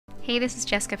Hey, this is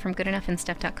Jessica from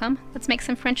goodenoughandstuff.com. Let's make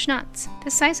some French knots. The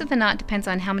size of the knot depends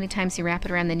on how many times you wrap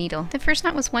it around the needle. The first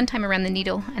knot was 1 time around the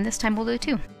needle, and this time we'll do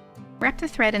 2. Wrap the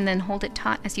thread and then hold it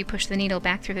taut as you push the needle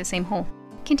back through the same hole.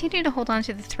 Continue to hold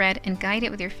onto the thread and guide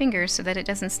it with your fingers so that it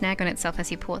doesn't snag on itself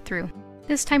as you pull it through.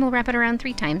 This time we'll wrap it around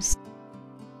 3 times.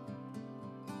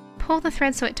 Pull the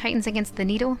thread so it tightens against the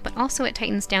needle, but also it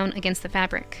tightens down against the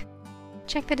fabric.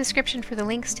 Check the description for the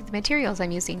links to the materials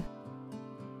I'm using.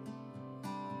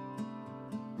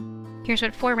 Here's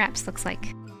what 4 wraps looks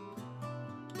like.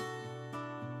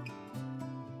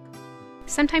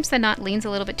 Sometimes the knot leans a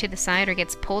little bit to the side or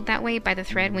gets pulled that way by the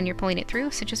thread when you're pulling it through,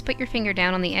 so just put your finger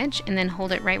down on the edge and then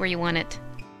hold it right where you want it.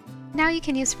 Now you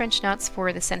can use French knots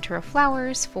for the center of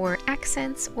flowers, for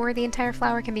accents, or the entire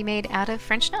flower can be made out of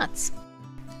French knots.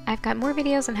 I've got more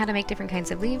videos on how to make different kinds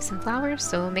of leaves and flowers,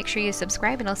 so make sure you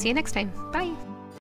subscribe and I'll see you next time. Bye!